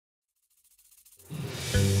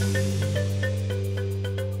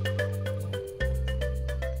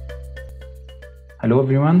Hello,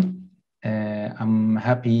 everyone. I'm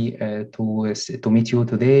happy to meet you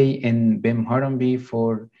today in BIM Harambee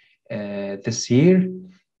for this year.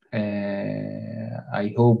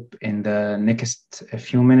 I hope in the next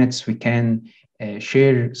few minutes we can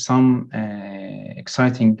share some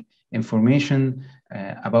exciting information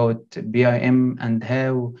about BIM and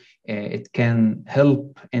how it can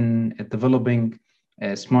help in developing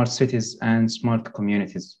smart cities and smart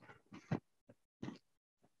communities.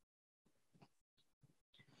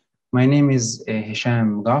 My name is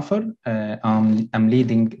Hesham Gaafar. I'm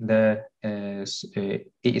leading the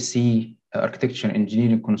AEC Architecture,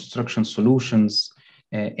 Engineering, Construction Solutions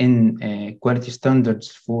in Quality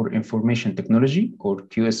Standards for Information Technology, or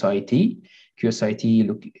QSIT.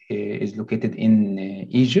 QSIT is located in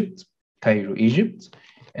Egypt, Cairo, Egypt,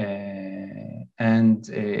 and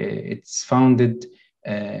it's founded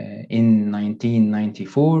in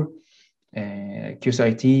 1994.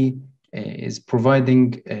 QSIT is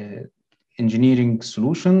providing engineering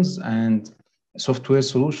solutions and software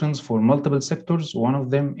solutions for multiple sectors. One of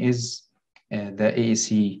them is the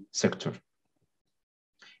AEC sector.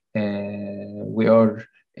 We are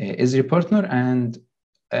Esri partner and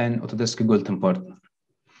an Autodesk Golden partner.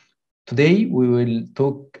 Today, we will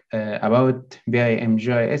talk about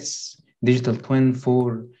BIM-GIS digital twin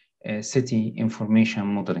for city information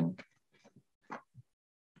modeling.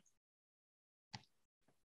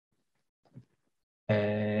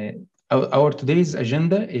 Our today's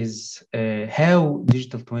agenda is how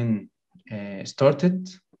digital twin started.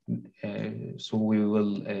 So we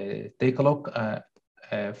will take a look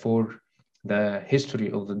for the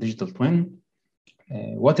history of the digital twin.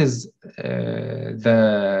 What is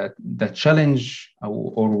the challenge,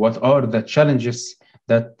 or what are the challenges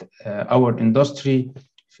that our industry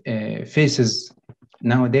faces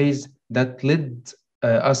nowadays that led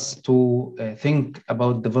us to think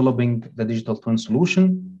about developing the digital twin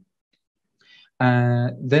solution.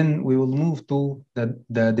 Then we will move to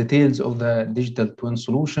the details of the digital twin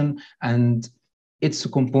solution and its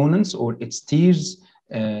components or its tiers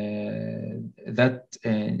that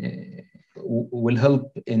will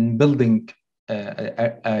help in building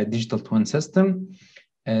a digital twin system.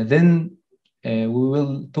 Then we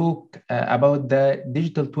will talk about the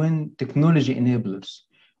digital twin technology enablers.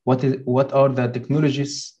 What are the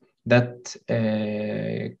technologies that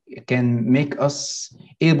can make us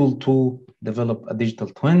able to develop a digital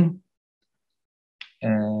twin?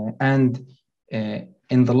 And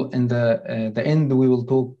in the end, we will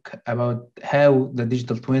talk about how the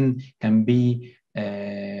digital twin can be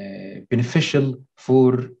beneficial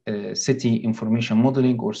for city information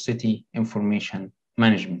modeling or city information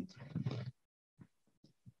management.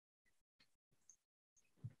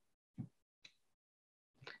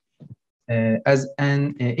 As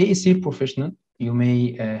an AEC professional, you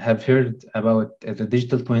may have heard about the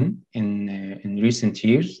digital twin in recent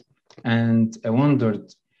years, and I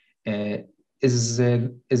wondered, is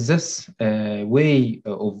this a way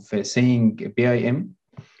of saying BIM,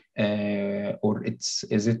 or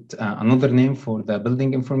is it another name for the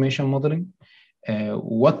building information modeling?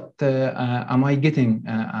 What am I getting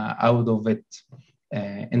out of it?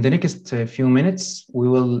 In the next few minutes, we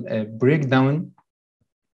will break down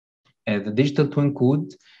the digital twin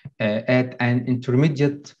code at an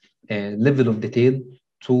intermediate level of detail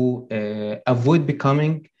to avoid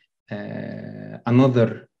becoming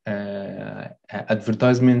another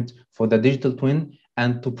advertisement for the digital twin,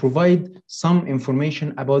 and to provide some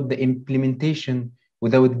information about the implementation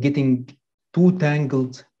without getting too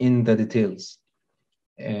tangled in the details.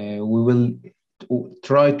 We will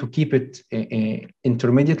try to keep it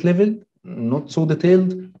intermediate level, not so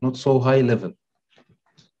detailed, not so high level.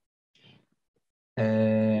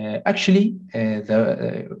 Actually,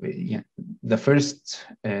 the first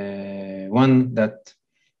one that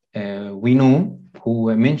we know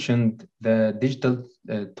who mentioned the digital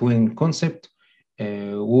twin concept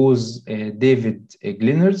was David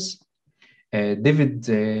Glenner's. David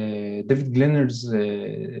Glenner's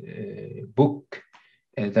book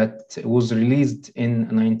that was released in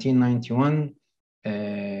 1991.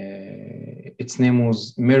 Its name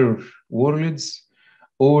was Mirror Worlds,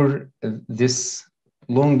 or this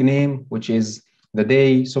long name, which is The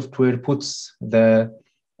Day Software Puts the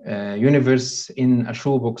Universe in a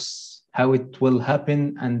Shoebox, How It Will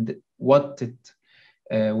Happen and What It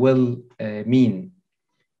Will Mean.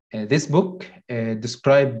 This book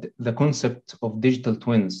described the concept of digital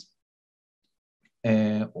twins.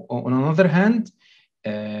 On another hand,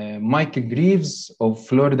 Michael Greaves of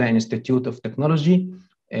Florida Institute of Technology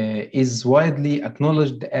is widely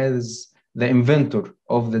acknowledged as the inventor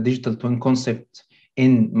of the digital twin concept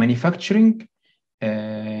in manufacturing,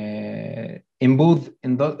 in both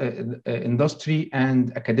industry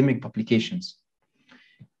and academic publications.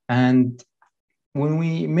 And when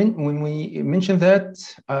we mention that,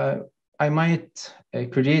 I might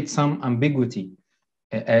create some ambiguity,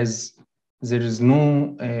 as there is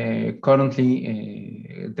no currently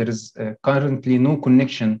no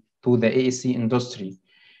connection to the AEC industry.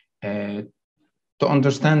 To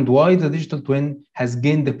understand why the digital twin has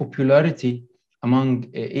gained the popularity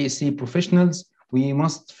among AEC professionals, we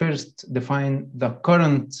must first define the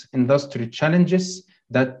current industry challenges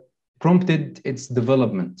that prompted its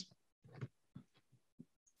development.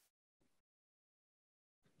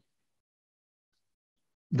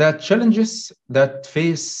 The challenges that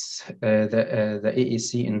face the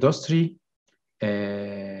AEC industry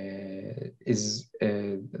is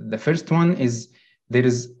the first one is there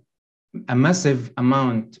is a massive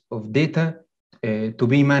amount of data to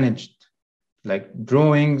be managed, like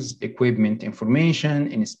drawings, equipment information,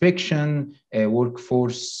 inspection,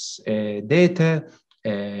 workforce data,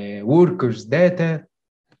 workers data,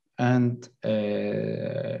 and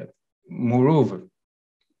moreover,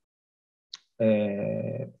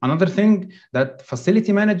 another thing that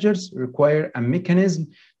facility managers require a mechanism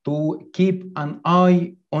to keep an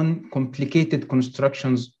eye on complicated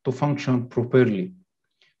constructions to function properly.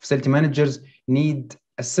 Facility managers need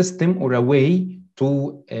a system or a way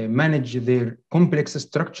to manage their complex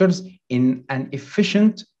structures in an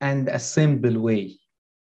efficient and a simple way.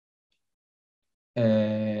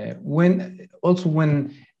 When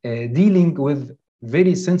dealing with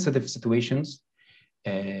very sensitive situations,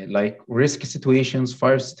 like risk situations,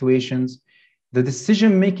 fire situations, the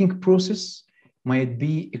decision-making process might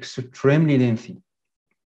be extremely lengthy.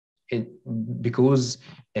 Because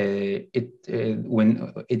the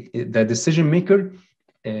decision maker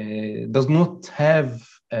does not have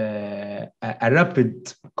a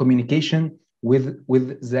rapid communication with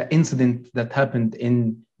the incident that happened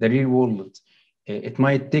in the real world. It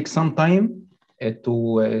might take some time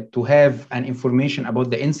to have an information about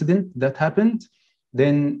the incident that happened.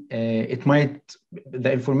 Then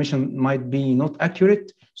the information might be not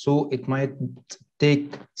accurate, so it might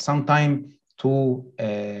take some time to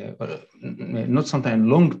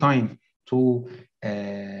long time to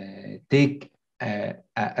take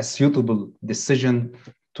a suitable decision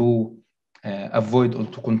to avoid or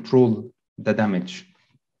to control the damage.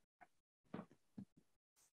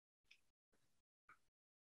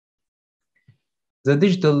 The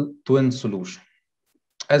digital twin solution.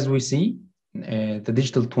 As we see, the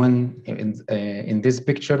digital twin in this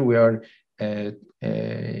picture, we are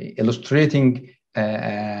illustrating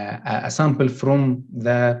a sample from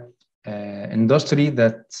the industry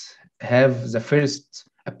that have the first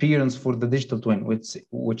appearance for the digital twin,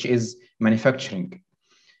 which is manufacturing.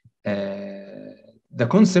 The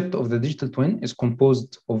concept of the digital twin is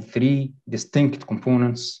composed of three distinct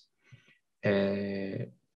components.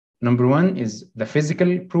 Number one is the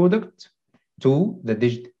physical product. Two, the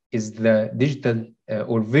digital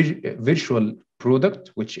or virtual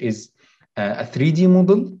product, which is a 3D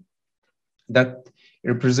model that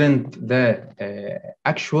represent the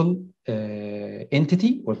actual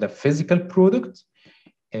entity or the physical product.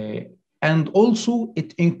 And also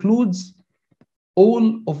it includes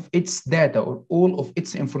all of its data or all of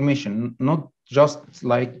its information, not just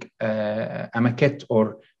like a maquette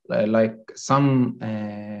or like some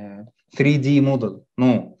 3D model.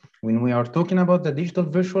 No, when we are talking about the digital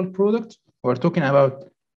virtual product, we're talking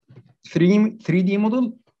about 3D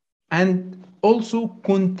model, and also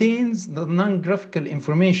contains the non-graphical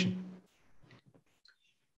information.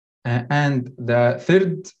 And the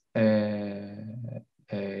third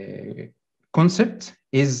concept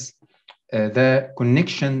is the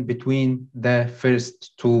connection between the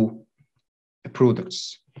first two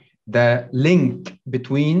products, the link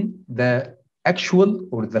between the actual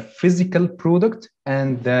or the physical product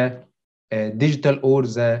and the digital or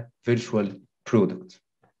the virtual product.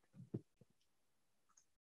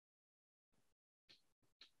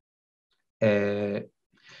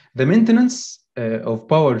 The maintenance of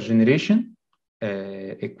power generation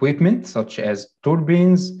equipment, such as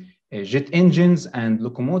turbines, jet engines, and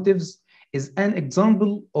locomotives, is an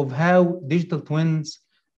example of how digital twins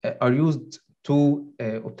are used to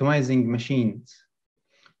optimizing machines.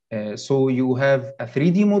 So you have a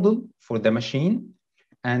 3D model for the machine,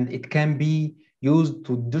 and it can be used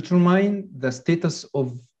to determine the status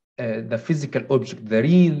of the physical object, the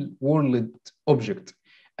real world object,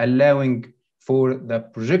 allowing for the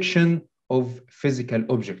projection of physical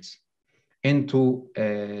objects into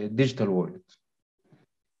a digital world.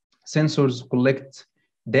 Sensors collect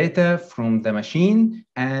data from the machine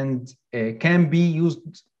and can be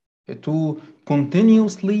used to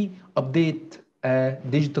continuously update a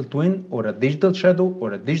digital twin or a digital shadow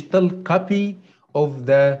or a digital copy of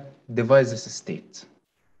the device's state.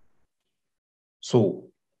 So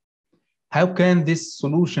how can this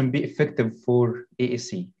solution be effective for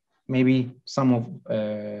AEC? Maybe some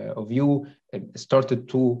of you started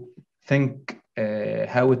to think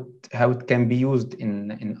how it can be used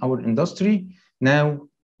in our industry. Now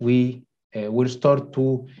we will start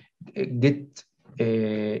to get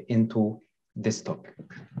into this topic.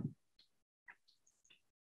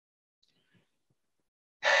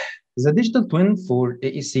 The digital twin for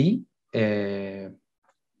AEC,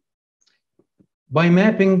 by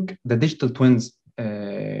mapping the digital twins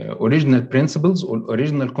original principles or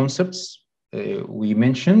original concepts we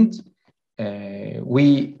mentioned,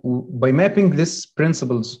 by mapping these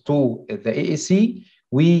principles to the AEC,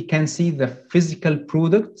 we can see the physical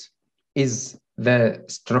product is the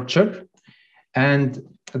structure, and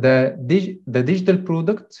the digital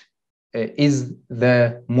product is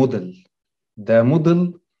the model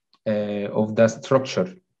of the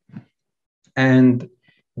structure. And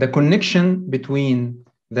the connection between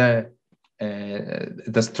the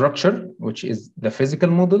structure, which is the physical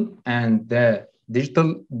model, and the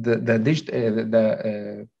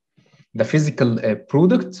physical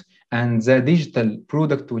product, and the digital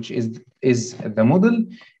product, which is the model.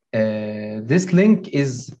 This link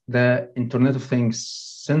is the Internet of Things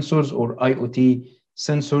sensors or IoT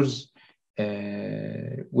sensors,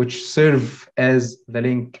 which serve as the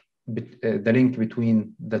link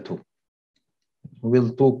between the two.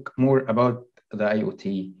 We'll talk more about the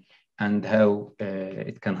IoT and how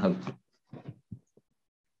it can help.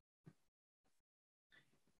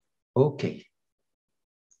 Okay.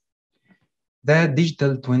 The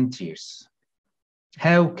digital twin tiers.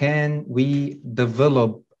 How can we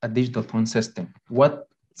develop a digital twin system? What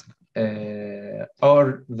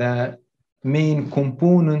are the main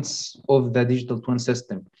components of the digital twin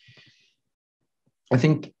system? I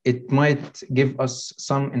think it might give us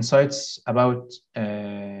some insights about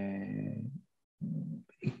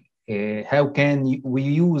how can we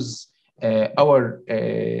use our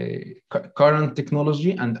current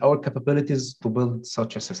technology and our capabilities to build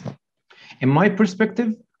such a system. In my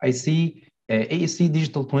perspective, I see AEC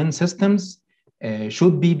digital twin systems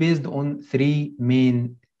should be based on three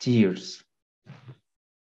main tiers.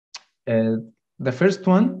 The first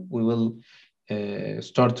one, we will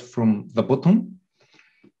start from the bottom.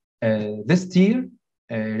 This tier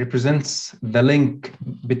represents the link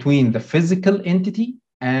between the physical entity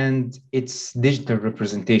and its digital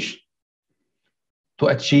representation to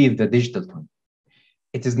achieve the digital twin.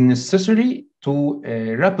 It is necessary to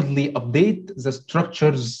rapidly update the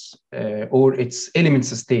structures or its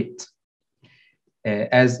elements state,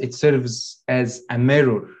 as it serves as a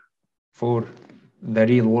mirror for the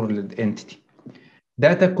real world entity.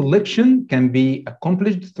 Data collection can be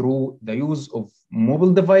accomplished through the use of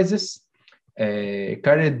mobile devices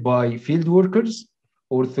carried by field workers,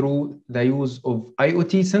 or through the use of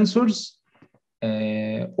IoT sensors,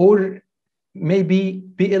 or maybe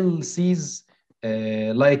PLCs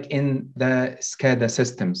like in the SCADA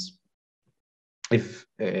systems, if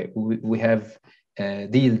we have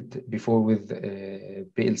dealt before with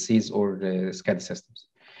PLCs or SCADA systems.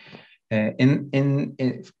 In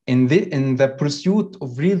the pursuit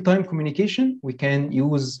of real-time communication, we can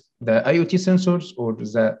use the IoT sensors or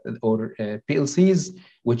PLCs,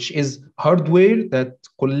 which is hardware that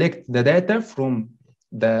collect the data from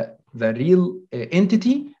the real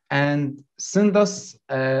entity and send us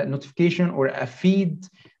a notification or a feed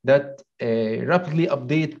that rapidly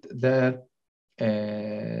update the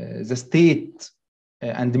state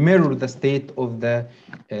and mirror the state of the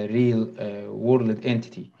real world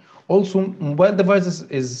entity. Also, mobile devices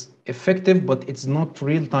is effective, but it's not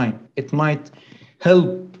real time. It might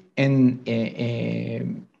help in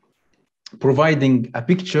providing a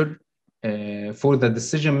picture for the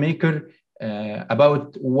decision maker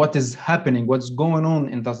about what is happening, what's going on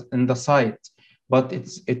in the site, but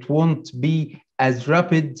it won't be as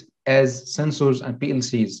rapid as sensors and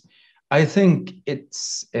PLCs. I think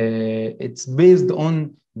it's based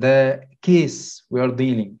on the case we are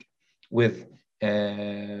dealing with.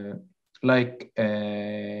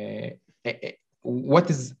 What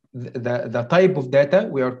is the type of data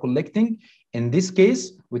we are collecting? In this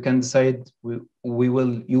case, we can decide we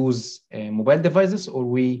will use mobile devices, or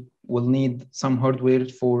we will need some hardware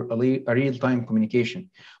for a real-time communication.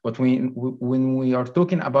 But when we are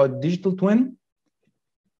talking about digital twin,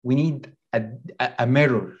 we need a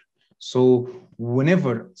mirror. So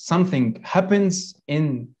whenever something happens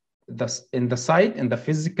in the site, in the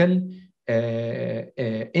physical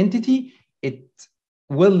entity,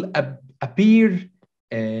 will appear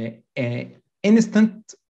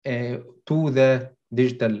instant to the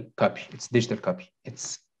digital copy. It's digital copy.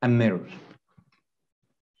 It's a mirror.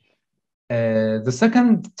 The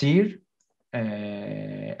second tier,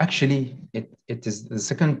 actually, it is the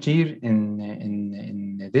second tier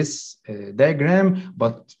in this diagram,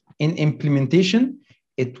 but in implementation,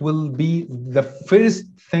 it will be the first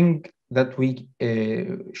thing that we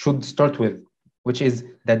should start with, which is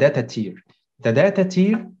the data tier. The data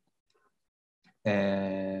tier,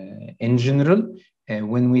 in general,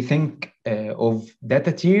 when we think of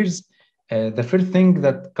data tiers, the first thing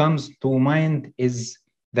that comes to mind is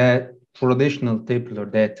the traditional tabular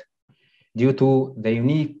data. Due to the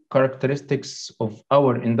unique characteristics of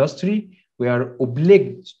our industry, we are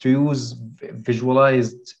obliged to use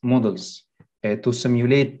visualized models to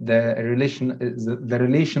simulate the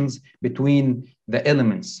relations between the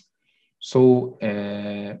elements. So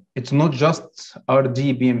it's not just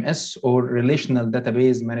RDBMS or relational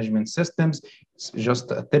database management systems. It's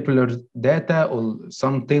just a tabular data or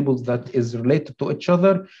some tables that is related to each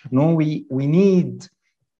other. No, we need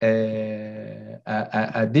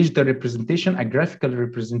a digital representation, a graphical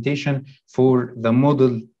representation for the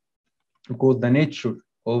model, because the nature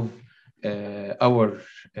of our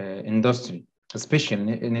industry, especially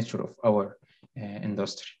nature of our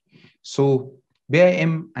industry. So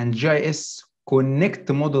BIM and GIS connect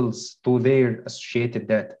models to their associated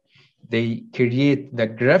data. They create the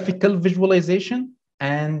graphical visualization,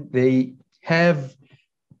 and they have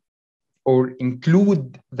or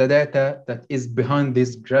include the data that is behind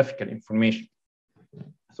this graphical information.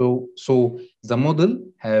 So the model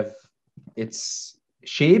have its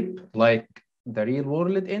shape like the real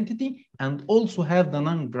world entity, and also have the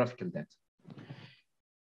non-graphical data.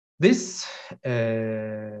 This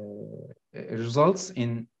results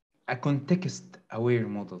in a context-aware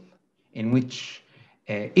model in which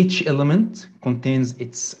each element contains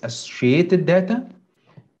its associated data.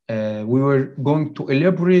 We were going to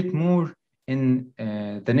elaborate more in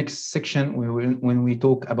the next section when we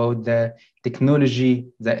talk about the technology,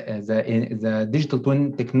 the digital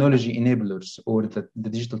twin technology enablers, or the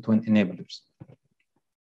digital twin enablers.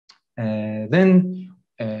 Then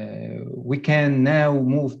we can now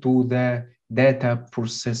move to the data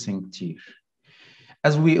processing tier.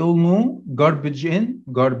 As we all know, garbage in,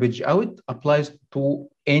 garbage out applies to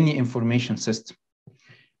any information system.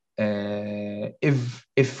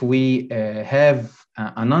 If we have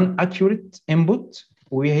a non-accurate input,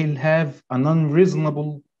 we will have a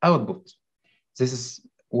non-reasonable output. This is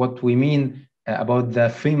what we mean about the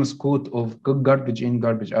famous quote of garbage in,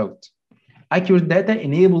 garbage out. Accurate data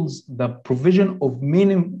enables the provision of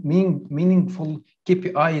meaningful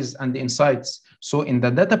KPIs and insights. So in the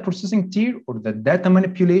data processing tier, or the data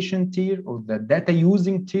manipulation tier, or the data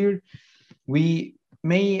using tier, we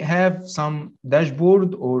may have some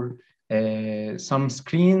dashboard or some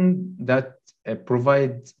screen that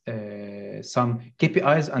provide some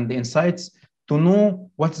KPIs and the insights to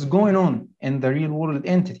know what's going on in the real world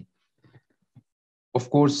entity. Of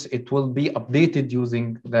course, it will be updated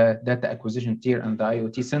using the data acquisition tier and the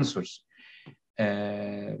IoT sensors.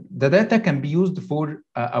 The data can be used for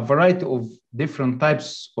a variety of different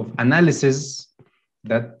types of analysis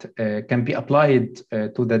that can be applied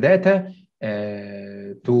to the data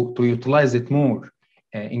to utilize it more,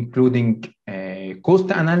 including cost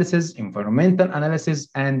analysis, environmental analysis,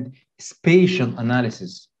 and spatial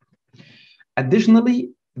analysis.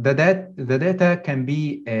 Additionally, the data can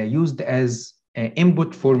be used as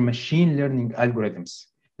input for machine learning algorithms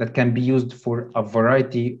that can be used for a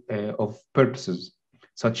variety of purposes,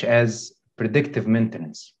 such as predictive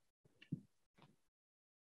maintenance.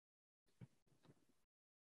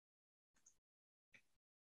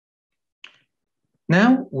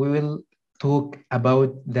 Now we will talk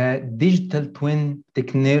about the digital twin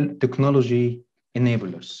technology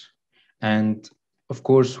enablers. And of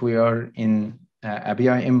course, we are in a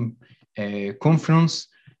BIM conference.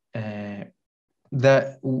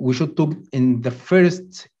 That we should talk in the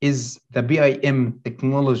first is the BIM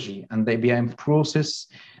technology and the BIM process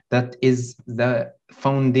that is the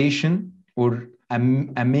foundation or a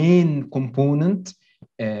main component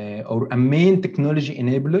or a main technology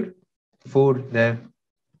enabler for the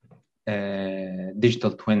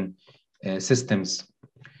digital twin systems.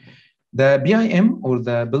 The BIM, or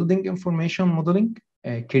the building information modeling,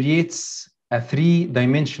 creates a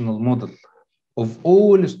three-dimensional model of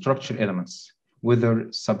all structure elements,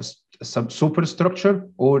 whether superstructure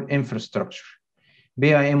or infrastructure.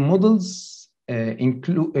 BIM models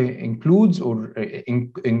includes or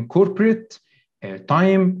incorporate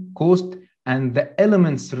time, cost, and the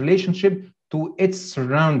elements relationship to its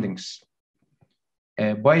surroundings.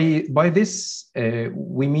 By this,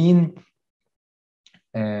 we mean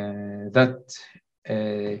that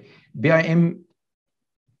BIM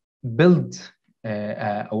build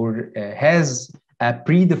or has a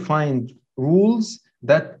predefined rules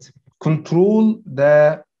that control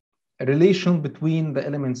the relation between the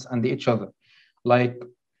elements and each other. Like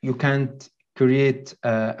you can't create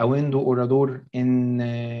a window or a door in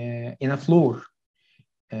a floor.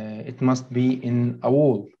 It must be in a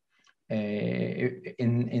wall.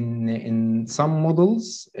 In some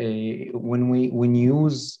models, when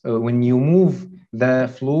you move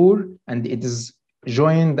the floor and it is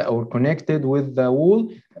joined or connected with the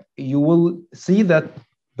wall, you will see that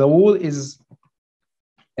the wall is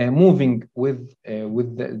moving with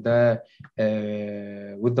the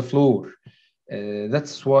floor.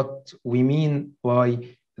 That's what we mean by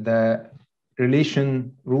the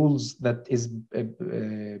relation rules that is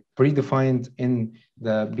predefined in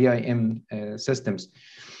the BIM systems.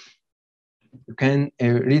 You can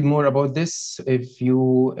read more about this if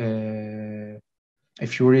you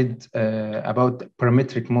read about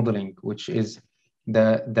parametric modeling, which is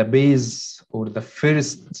the base or the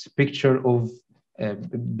first picture of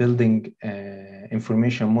building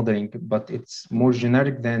information modeling, but it's more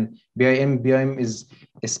generic than BIM. BIM is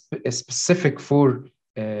specific for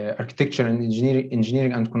architecture and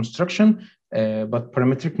engineering and construction, but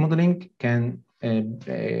parametric modeling can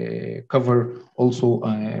cover also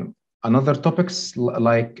another topics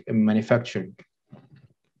like manufacturing.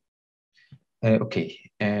 Okay,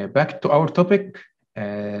 back to our topic.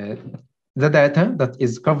 The data that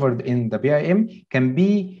is covered in the BIM can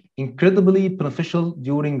be incredibly beneficial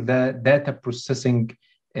during the data processing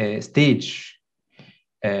stage.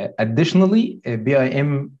 Additionally,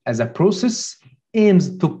 BIM as a process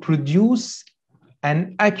aims to produce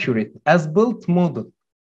an accurate as-built model.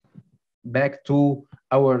 Back to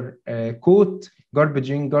our quote,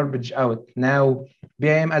 garbage in, garbage out. Now,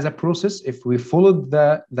 BIM as a process, if we follow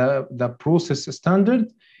the process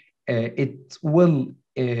standard, it will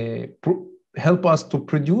help us to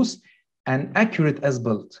produce an accurate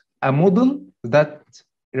as-built, a model that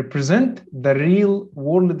represent the real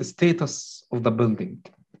world status of the building.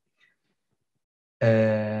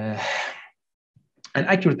 An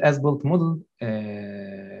accurate as-built model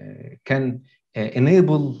can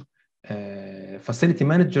enable facility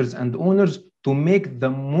managers and owners to make the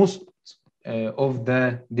most of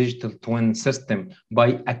the digital twin system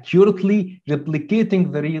by accurately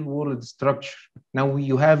replicating the real world structure. Now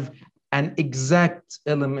you have an exact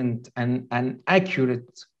element and an accurate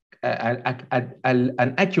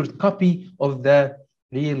copy of the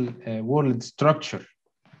real world structure.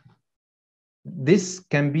 This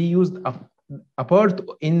can be used apart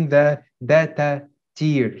in the data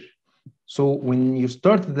tier. So when you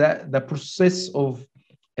start the process of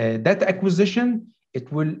data acquisition,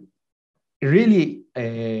 it will really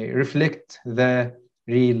reflect the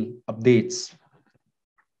real updates.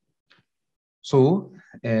 So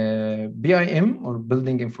BIM or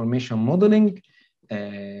Building Information Modeling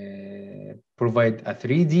provide a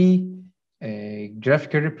 3D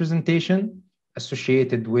graphical representation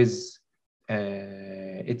associated with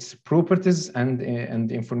its properties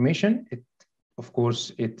and information. Of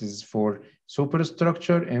course, it is for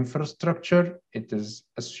superstructure, infrastructure. It is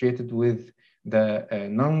associated with the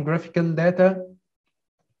non-graphical data.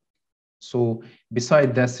 So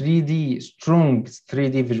beside the strong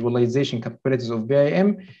 3D visualization capabilities of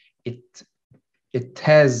BIM, it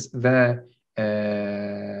has the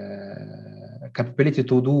capability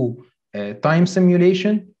to do time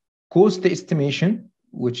simulation, cost estimation,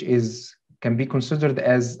 which can be considered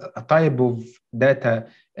as a type of data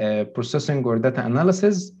processing or data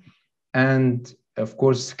analysis, and of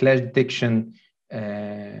course clash detection,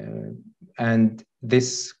 and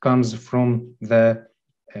this comes from the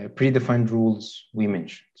predefined rules we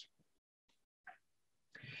mentioned.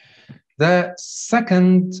 The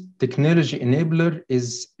second technology enabler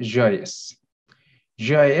is GIS.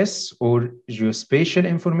 GIS, or Geospatial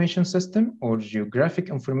Information System, or Geographic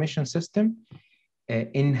Information System,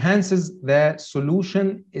 enhances the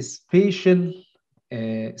solution spatial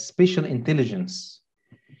intelligence.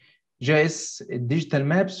 GIS digital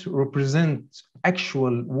maps represent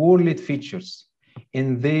actual world features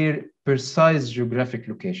in their precise geographic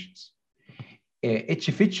locations. Each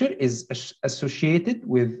feature is associated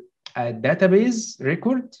with a database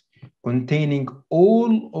record containing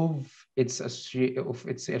all of its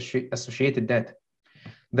associated data,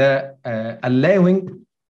 allowing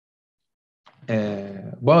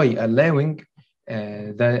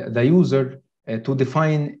the user to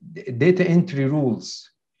define data entry rules.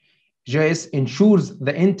 GIS ensures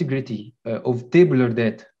the integrity of tabular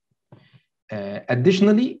data.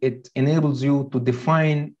 Additionally, it enables you to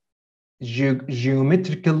define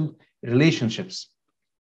geometrical relationships.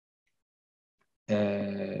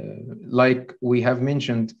 Like we have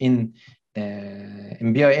mentioned in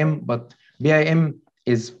BIM, but BIM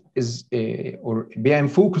or BIM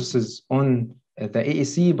focuses on the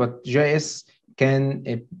AEC, but GIS can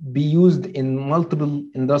be used in multiple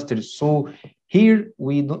industries. So here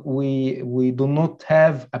we do not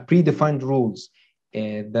have a predefined rules.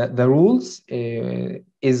 The rules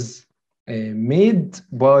is made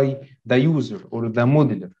by the user or the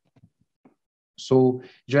modeler. So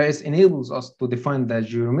GIS enables us to define the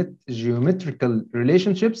geometrical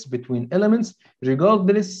relationships between elements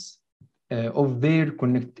regardless of their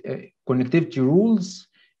connectivity rules.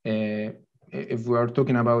 If we are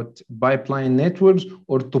talking about pipeline networks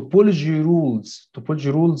or topology rules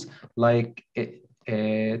like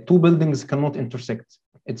two buildings cannot intersect.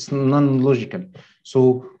 It's non-logical.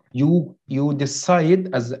 So you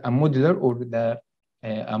decide as a modeler or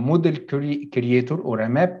a model creator or a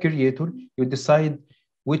map creator, you decide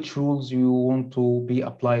which rules you want to be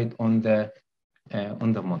applied on the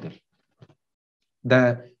model.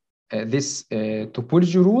 This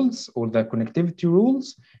topology rules or the connectivity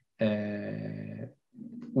rules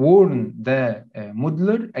warn the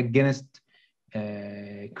modeler against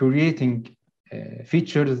creating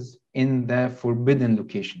features in the forbidden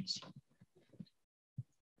locations.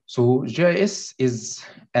 So GIS is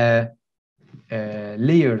a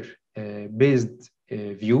layer-based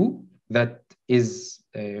view that is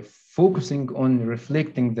focusing on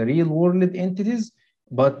reflecting the real-world entities,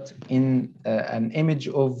 but in an image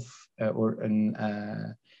of or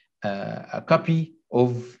a copy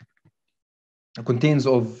of contains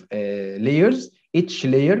of layers. Each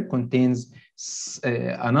layer contains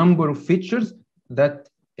a number of features that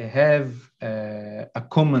have a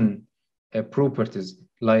common properties,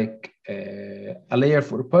 like a layer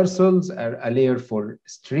for parcels, a layer for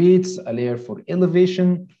streets, a layer for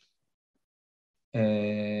elevation,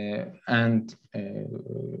 and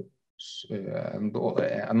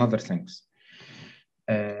other things.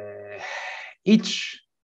 Each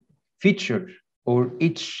feature or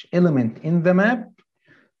each element in the map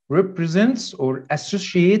represents or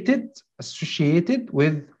associated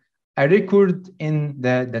with a record in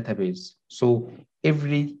the database. So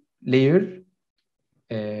every layer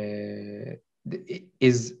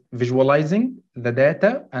is visualizing the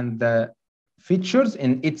data and the features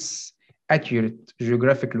in its accurate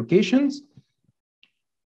geographic locations,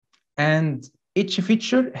 and each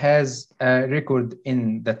feature has a record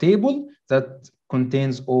in the table that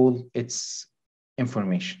contains all its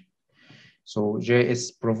information. So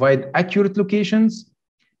GIS provide accurate locations,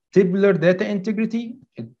 tabular data integrity.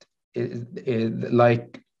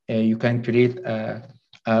 Like you can create a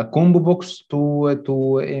combo box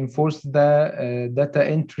to enforce the data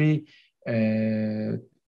entry,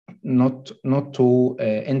 not to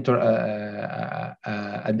enter a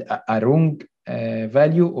wrong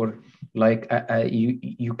value, or like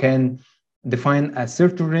you can define a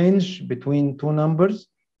certain range between two numbers.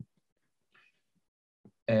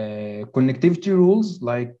 Connectivity rules,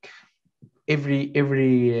 like every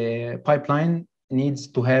pipeline needs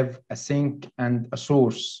to have a sink and a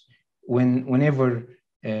source. Whenever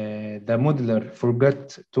the modeler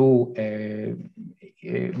forgot to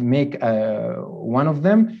make one of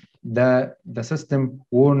them, the system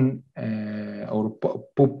warn or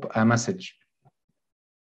pop a message.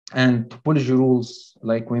 And topology rules,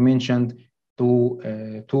 like we mentioned, two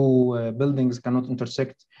buildings cannot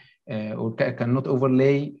intersect or cannot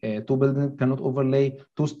overlay, two buildings cannot overlay,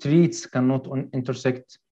 two streets cannot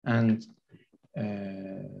intersect, and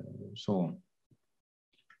so on.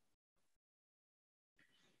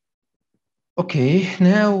 Okay,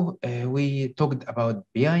 now we talked about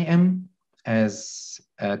BIM as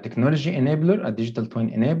a technology enabler, a digital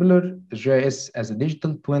twin enabler, GIS as a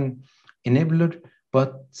digital twin enabler,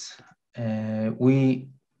 but we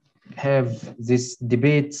have this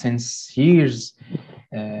debate since years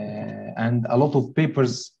and a lot of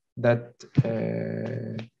papers that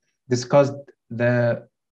discussed the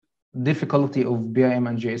difficulty of BIM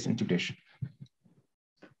and GIS integration.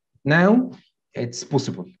 Now it's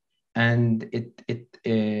possible, and it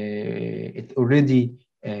already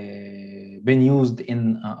been used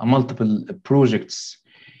in multiple projects.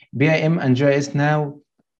 BIM and GIS now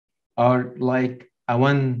are like a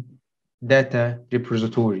one data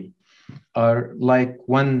repository, are like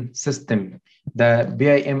one system. The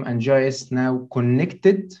BIM and GIS now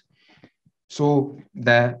connected. So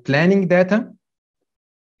the planning data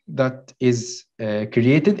that is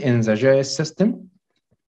created in the GIS system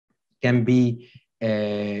can be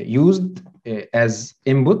used as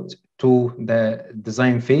input to the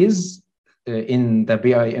design phase in the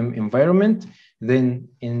BIM environment, then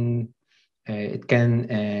it can,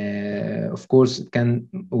 of course,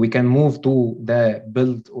 we can move to the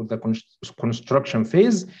build or the construction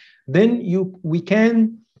phase. Then we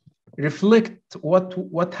can reflect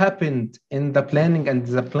what happened in the planning and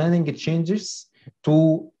the planning changes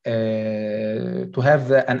to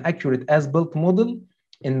have an accurate as-built model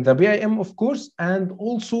in the BIM, of course, and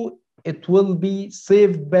also it will be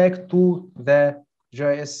saved back to the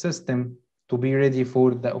GIS system to be ready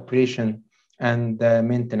for the operation and the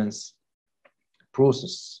maintenance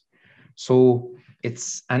process. So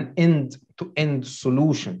it's an end-to-end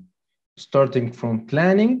solution, starting from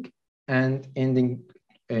planning and ending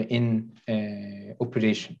in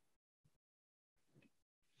operation.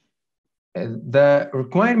 The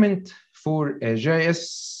requirement for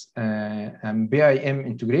GIS and BIM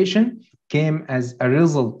integration came as a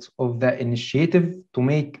result of the initiative to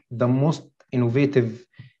make the most innovative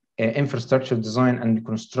infrastructure design and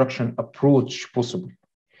construction approach possible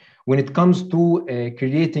when it comes to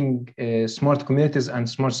creating smart communities and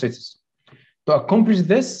smart cities. To accomplish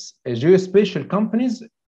this, geospatial companies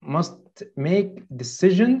must make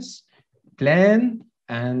decisions, plan,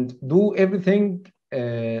 and do everything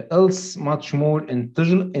else much more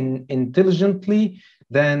intelligently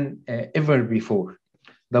than ever before.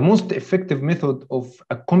 The most effective method of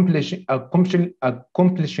accomplishing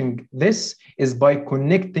this is by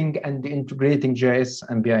connecting and integrating GIS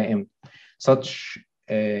and BIM. Such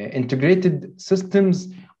integrated systems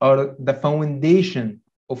are the foundation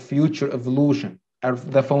of future evolution, are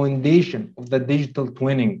the foundation of the digital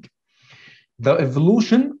twinning. The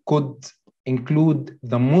evolution could include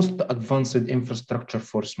the most advanced infrastructure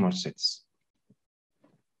for smart cities.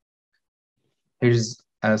 Here's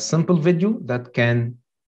a simple video that can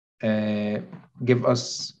give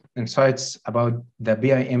us insights about the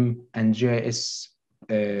BIM and GIS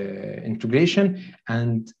integration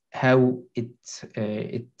and how it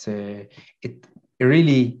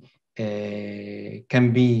really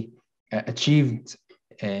can be achieved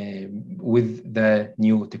with the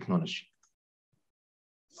new technology.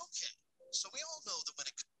 Okay, so we all know that when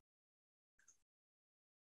it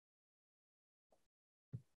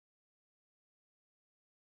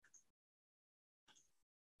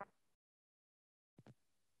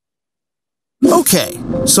Okay,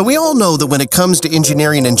 so we all know that when it comes to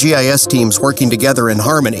engineering and GIS teams working together in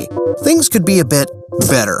harmony, things could be a bit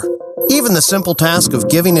better. Even the simple task of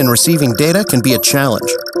giving and receiving data can be a challenge.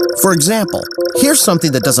 For example, here's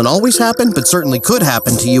something that doesn't always happen, but certainly could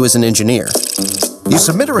happen to you as an engineer. You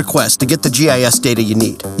submit a request to get the GIS data you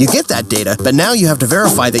need. You get that data, but now you have to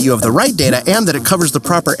verify that you have the right data and that it covers the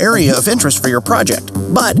proper area of interest for your project.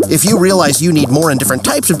 But if you realize you need more and different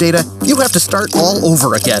types of data, you have to start all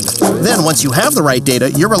over again. Then once you have the right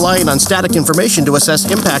data, you're relying on static information to assess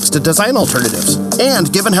impacts to design alternatives.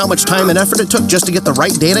 And given how much time and effort it took just to get the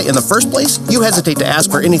right data in the first place, you hesitate to ask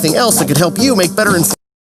for anything else that could help you make better informed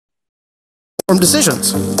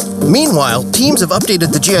decisions. Meanwhile, teams have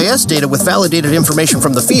updated the GIS data with validated information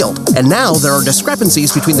from the field, and now there are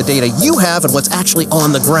discrepancies between the data you have and what's actually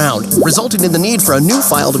on the ground, resulting in the need for a new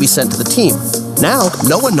file to be sent to the team. Now,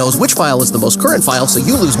 no one knows which file is the most current file, so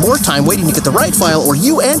you lose more time waiting to get the right file, or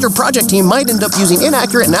you and your project team might end up using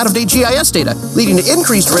inaccurate and out-of-date GIS data, leading to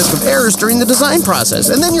increased risk of errors during the design process.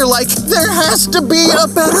 And then you're like, there has to be a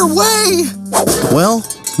better way! Well,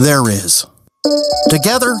 there is.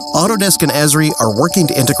 Together, Autodesk and Esri are working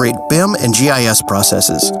to integrate BIM and GIS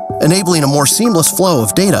processes, enabling a more seamless flow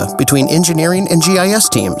of data between engineering and GIS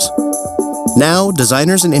teams. Now,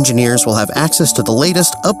 designers and engineers will have access to the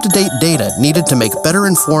latest, up-to-date data needed to make better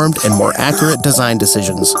informed and more accurate design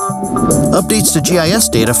decisions. Updates to GIS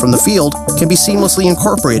data from the field can be seamlessly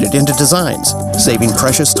incorporated into designs, saving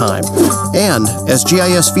precious time. And as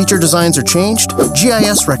GIS feature designs are changed,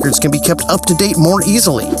 GIS records can be kept up to date more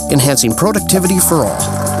easily, enhancing productivity for all.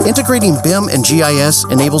 Integrating BIM and GIS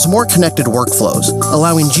enables more connected workflows,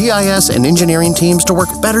 allowing GIS and engineering teams to work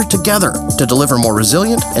better together to deliver more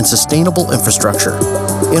resilient and sustainable infrastructure.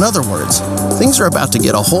 In other words, things are about to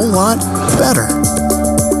get a whole lot better.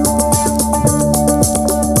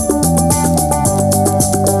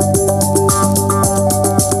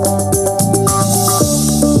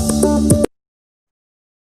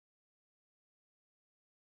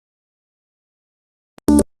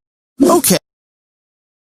 Okay.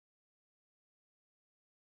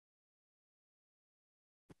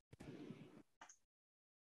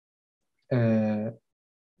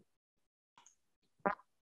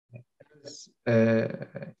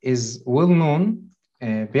 Is well known,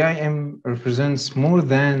 BIM represents more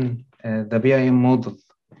than the BIM model.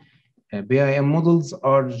 BIM models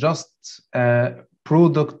are just a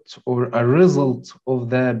product or a result of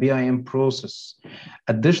the BIM process.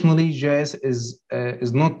 Additionally, GIS is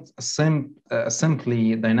not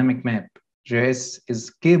simply a dynamic map. GIS is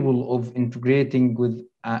capable of integrating with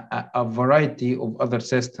a variety of other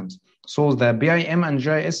systems. So the BIM and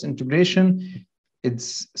GIS integration,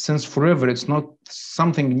 it's since forever, it's not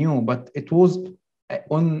something new, but it was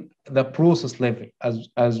on the process level,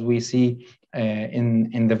 as we see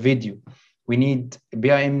in the video.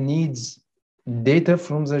 BIM needs data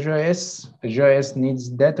from the GIS needs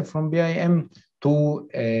data from BIM to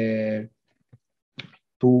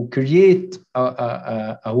create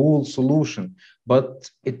a whole solution, but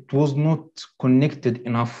it was not connected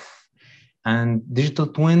enough. And digital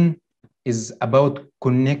twin is about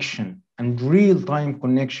connection and real-time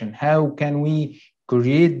connection. How can we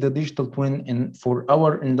create the digital twin for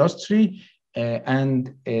our industry?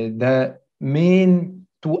 And the main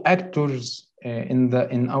two actors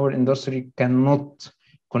in our industry cannot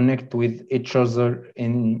connect with each other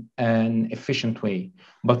in an efficient way.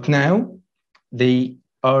 But now they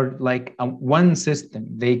are like one system.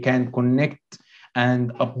 They can connect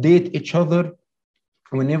and update each other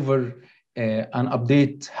whenever an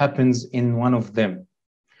update happens in one of them.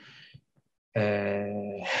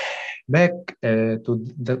 Back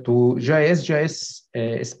to GIS. GIS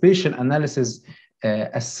spatial analysis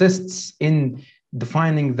assists in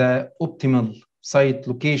defining the optimal site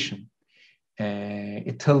location.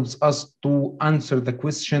 It helps us to answer the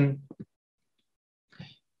question,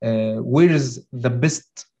 where is the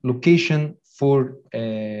best location for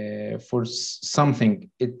something?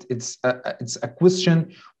 It's a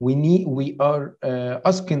question we are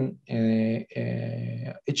asking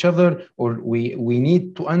each other, or we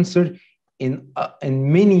need to answer in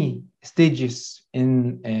many stages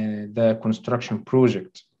in the construction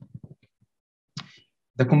project.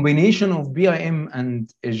 The combination of BIM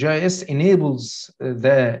and GIS enables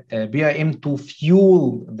the BIM to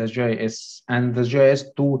fuel the GIS and the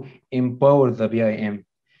GIS to empower the BIM.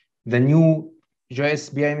 The new GIS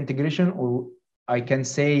BIM integration, or I can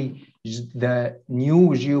say the new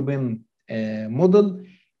GeoBIM model,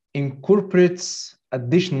 incorporates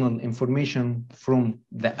additional information from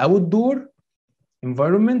the outdoor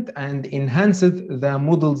environment and enhances the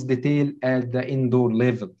model's detail at the indoor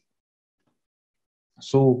level.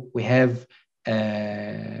 So we have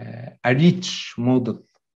a rich model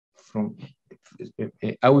from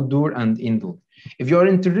outdoor and indoor. If you are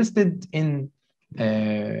interested in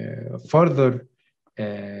further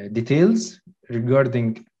details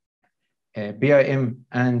regarding BIM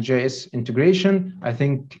and GIS integration, I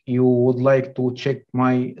think you would like to check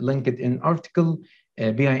my LinkedIn article,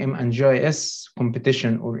 BIM and GIS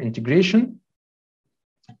competition or integration.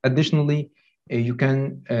 Additionally, you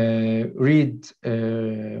can read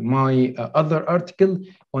my other article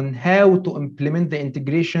on how to implement the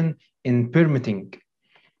integration in permitting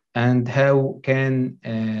and how can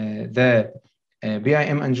the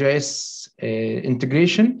BIM and GIS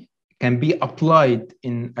integration can be applied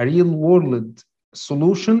in a real world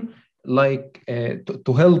solution, like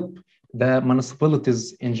to help the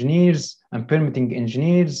municipalities engineers and permitting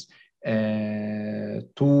engineers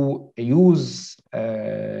to use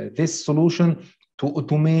this solution to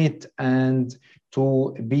automate and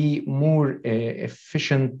to be more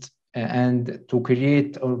efficient and to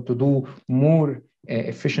create or to do more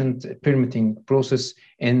efficient permitting process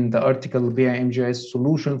in the article BIM-GIS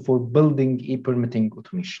solution for building e-permitting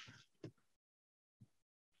automation.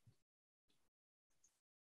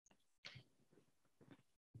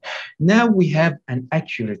 Now we have an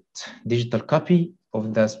accurate digital copy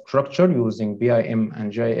of the structure using BIM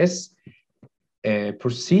and GIS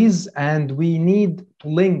processes, and we need to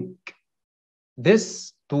link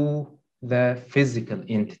this to the physical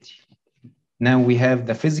entity. Now we have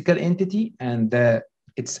the physical entity and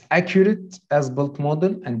its accurate as-built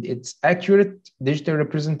model and its accurate digital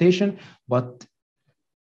representation, but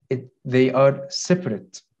they are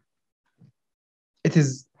separate. It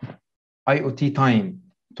is IoT time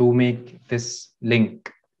to make this link.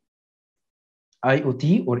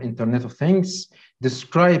 IoT, or Internet of Things,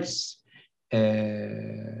 describes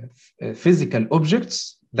physical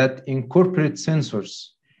objects that incorporate sensors,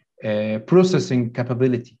 processing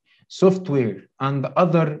capability, software, and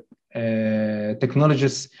other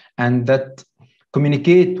technologies, and that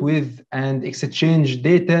communicate with and exchange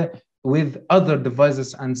data with other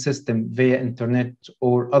devices and systems via internet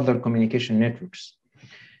or other communication networks.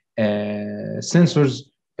 Sensors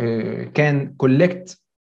can collect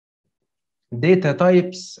data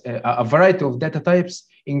types, a variety of data types,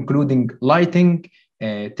 including lighting,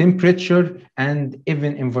 temperature, and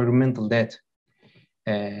even environmental data.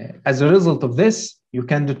 As a result of this, you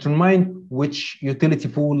can determine which utility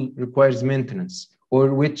pool requires maintenance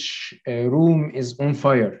or which room is on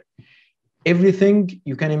fire. Everything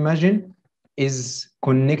you can imagine is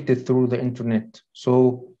connected through the internet.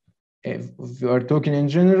 So if you are talking in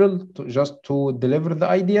general, just to deliver the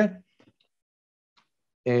idea,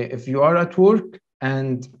 if you are at work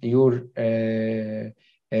and your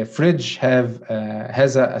fridge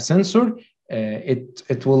has a sensor,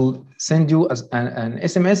 it will send you an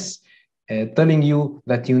SMS telling you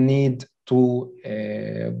that you need to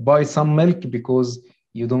buy some milk because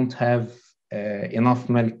you don't have enough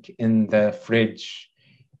milk in the fridge.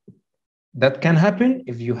 That can happen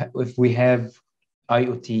if we have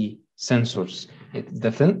IoT sensors.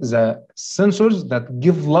 The sensors that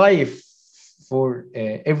give life for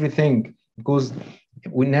everything, because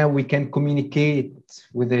now we can communicate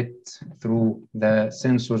with it through the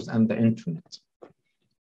sensors and the internet.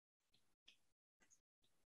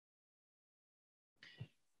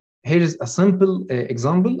 Here is a simple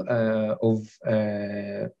example of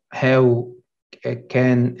how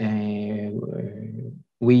can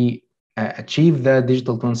we achieve the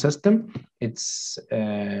digital twin system. It's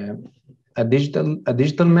a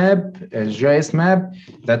digital map, a GIS map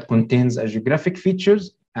that contains a geographic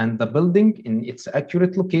features and the building in its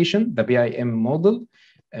accurate location, the BIM model.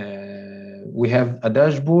 We have a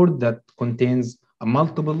dashboard that contains a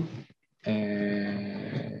multiple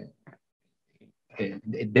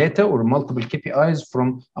data or multiple KPIs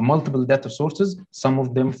from multiple data sources, some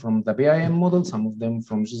of them from the BIM model, some of them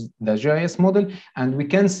from the GIS model. And we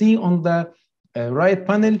can see on the right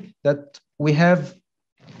panel that we have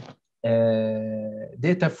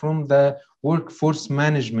data from the workforce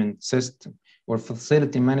management system or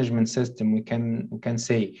facility management system, we can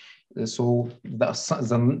say. So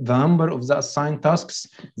the number of the assigned tasks,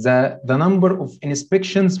 the number of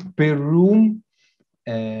inspections per room,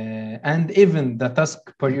 and even the task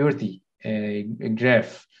priority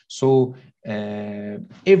graph. So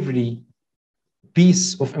every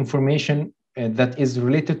piece of information that is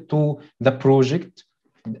related to the project,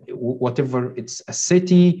 whatever it's a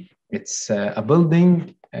city, it's a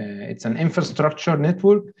building, it's an infrastructure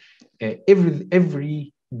network,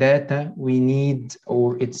 every data we need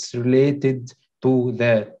or it's related to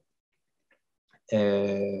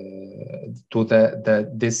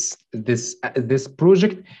this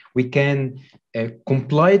project, we can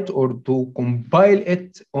compile it or to compile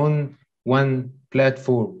it on one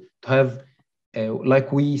platform to have,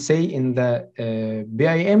 like we say in the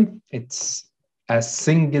BIM, it's a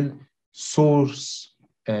single source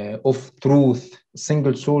of truth,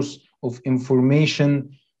 single source of information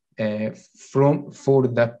for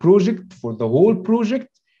the project, for the whole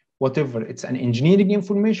project, whatever it's an engineering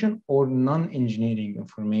information or non-engineering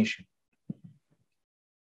information.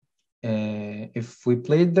 If we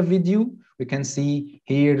played the video, we can see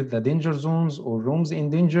here the danger zones or rooms in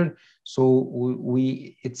danger. So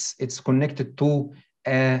it's connected to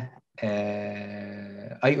a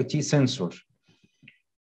IoT sensor.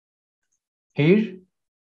 Here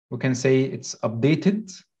we can say it's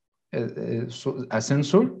updated, so a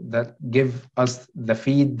sensor that give us the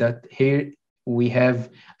feed that here we have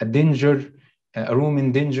a danger, a room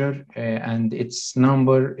in danger, and its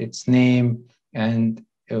number, its name, and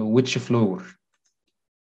which floor.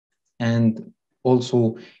 And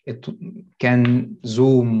also it can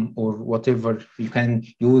zoom or whatever. You can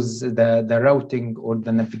use the routing or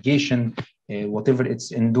the navigation, whatever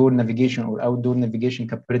it's indoor navigation or outdoor navigation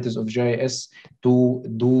capabilities of GIS to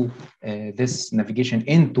do this navigation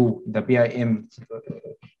into the BIM,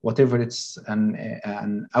 whatever it's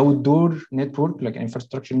an outdoor network like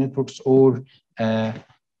infrastructure networks or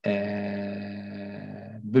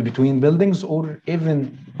between buildings or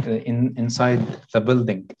even inside the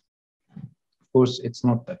building. Of course, it's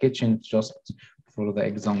not a kitchen, it's just for the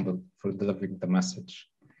example, for delivering the message.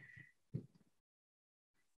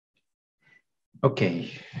 Okay,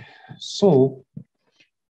 so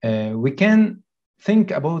we can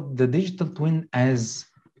think about the digital twin as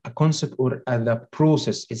a concept or as a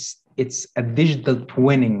process. It's a digital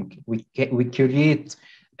twinning. We create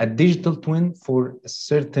a digital twin for a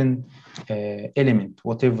certain element,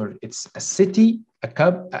 whatever it's a city, a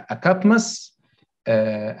campus,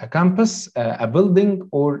 a building,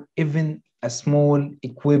 or even a small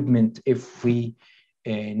equipment if we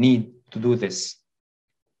need to do this.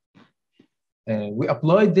 We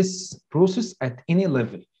apply this process at any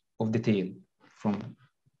level of detail, from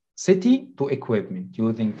city to equipment,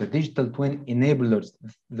 using the digital twin enablers,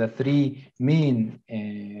 the three main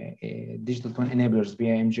digital twin enablers,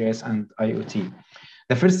 BIM, GIS, and IoT.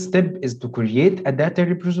 The first step is to create a data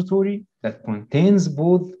repository that contains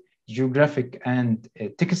both geographic and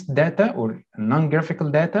text data or non-graphical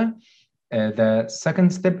data. The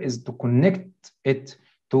second step is to connect it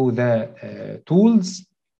to the tools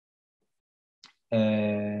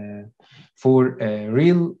for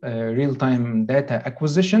real-time data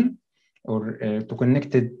acquisition, or to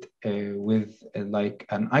connect it with like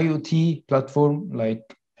an IoT platform,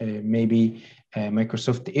 like maybe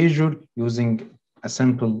Microsoft Azure, using a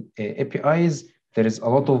simple APIs. There is a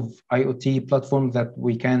lot of IoT platforms that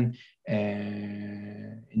we can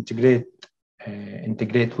integrate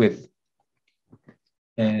with.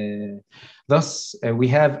 Thus, we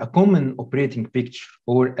have a common operating picture,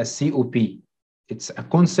 or a COP. It's a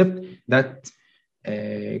concept that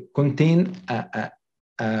contain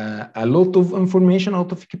a lot of information, a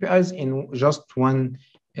lot of KPIs in just one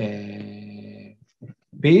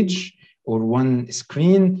page or one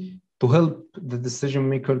screen, to help the decision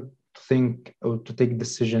maker to think or to take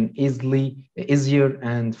decision easier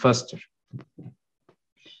and faster.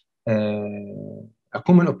 A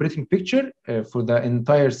common operating picture for the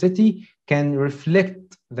entire city can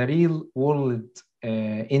reflect the real world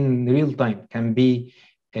in real time, can be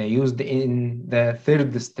used in the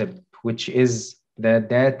third step, which is the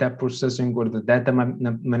data processing or the data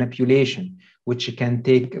manipulation, which can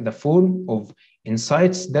take the form of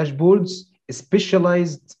insights, dashboards,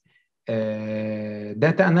 specialized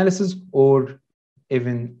data analysis, or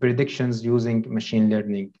even predictions using machine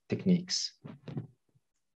learning techniques.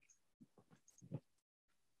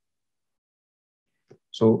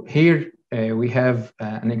 So here we have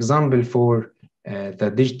an example for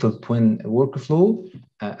the digital twin workflow,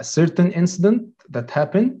 a certain incident that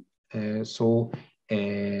happened. So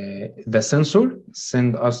the sensor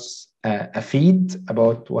send us a feed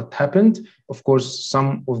about what happened. Of course,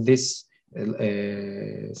 some of these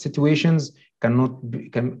situations cannot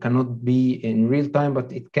be in real time,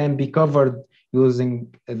 but it can be covered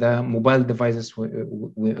using the mobile devices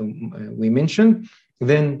we mentioned.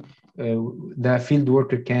 Then the field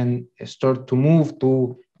worker can start to move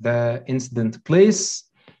to the incident place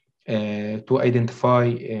to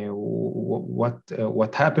identify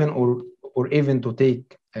what happened, or even to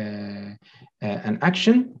take an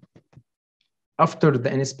action. After the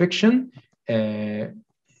inspection,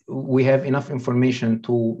 we have enough information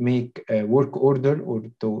to make a work order, or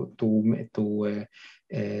to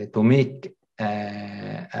make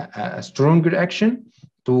a stronger action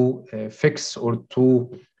to fix or to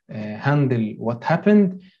handle what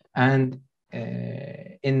happened. And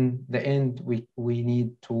in the end, we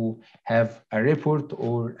need to have a report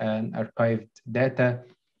or an archived data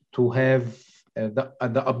to have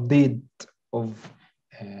the update of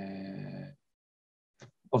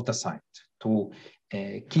the site, to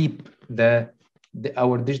keep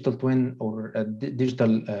our digital twin or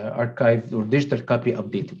digital archive or digital copy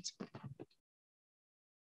updated.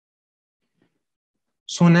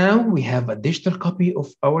 So now we have a digital copy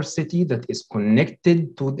of our city that is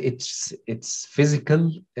connected to its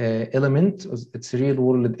physical element, its real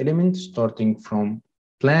world element, starting from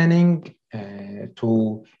planning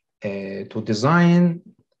to design.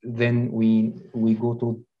 Then we go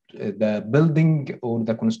to the building or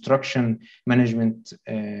the construction management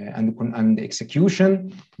and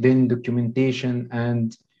execution, then documentation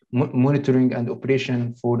and monitoring and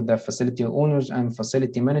operation for the facility owners and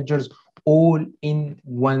facility managers, all in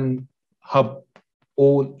one hub,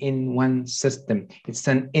 all in one system. It's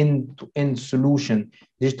an end-to-end solution.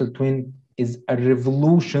 Digital twin is a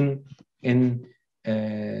revolution in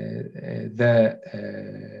the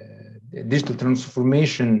digital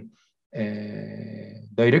transformation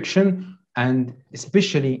direction, and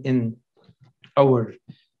especially in our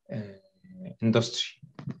industry.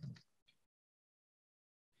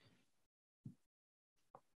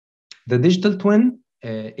 The digital twin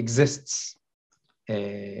exists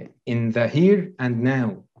in the here and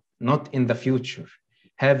now, not in the future.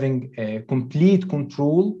 Having complete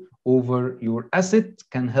control over your asset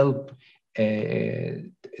can help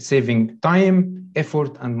saving time,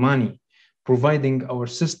 effort, and money. Providing our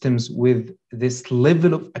systems with this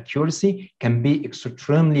level of accuracy can be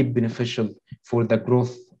extremely beneficial for the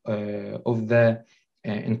growth of the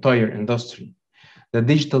entire industry. The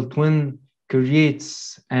digital twin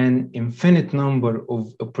creates an infinite number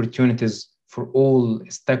of opportunities for all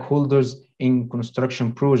stakeholders in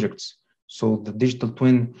construction projects. So the digital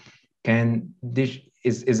twin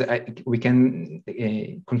we can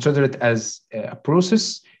consider it as a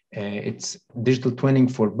process. It's digital twinning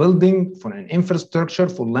for building, for an infrastructure,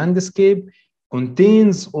 for landscape,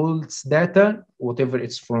 contains all its data, whatever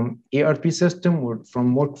it's from ERP system or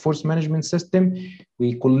from workforce management system.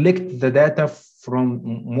 We collect the data from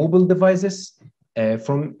mobile devices,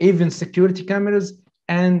 from even security cameras,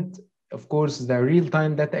 and of course the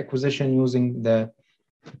real-time data acquisition using the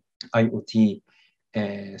IoT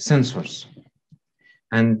sensors.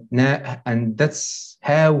 And that's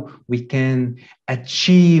how we can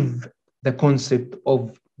achieve the concept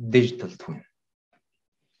of digital twin.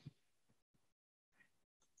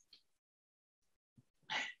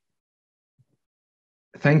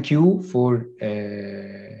 Thank you for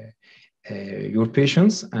your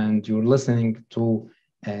patience and your listening to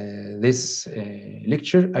this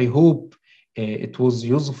lecture. I hope it was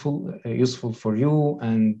useful for you,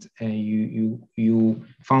 and you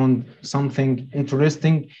found something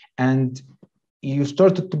interesting, and you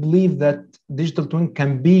started to believe that digital twin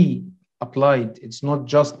can be applied. It's not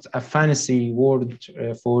just a fancy word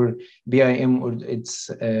for BIM, or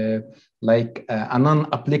it's like a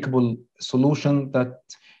non-applicable solution that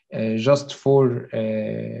just for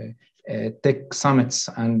tech summits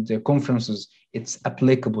and conferences. It's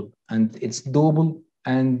applicable and it's doable,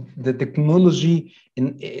 and the technology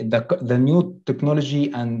in the new technology,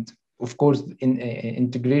 and of course in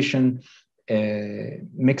integration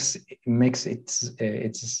makes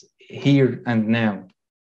it's here and now.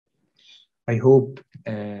 I hope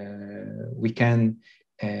we can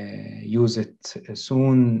use it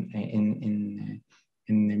soon in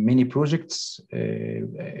many projects,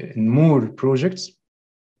 in more projects.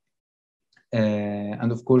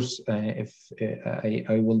 And of course, if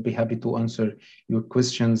I will be happy to answer your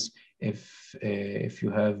questions if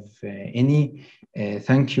you have any.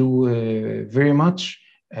 Thank you very much.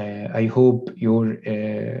 I hope your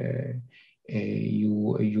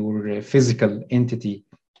physical entity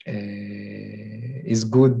is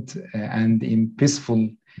good and in peaceful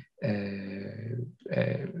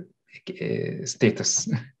status.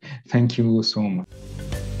 Thank you so much.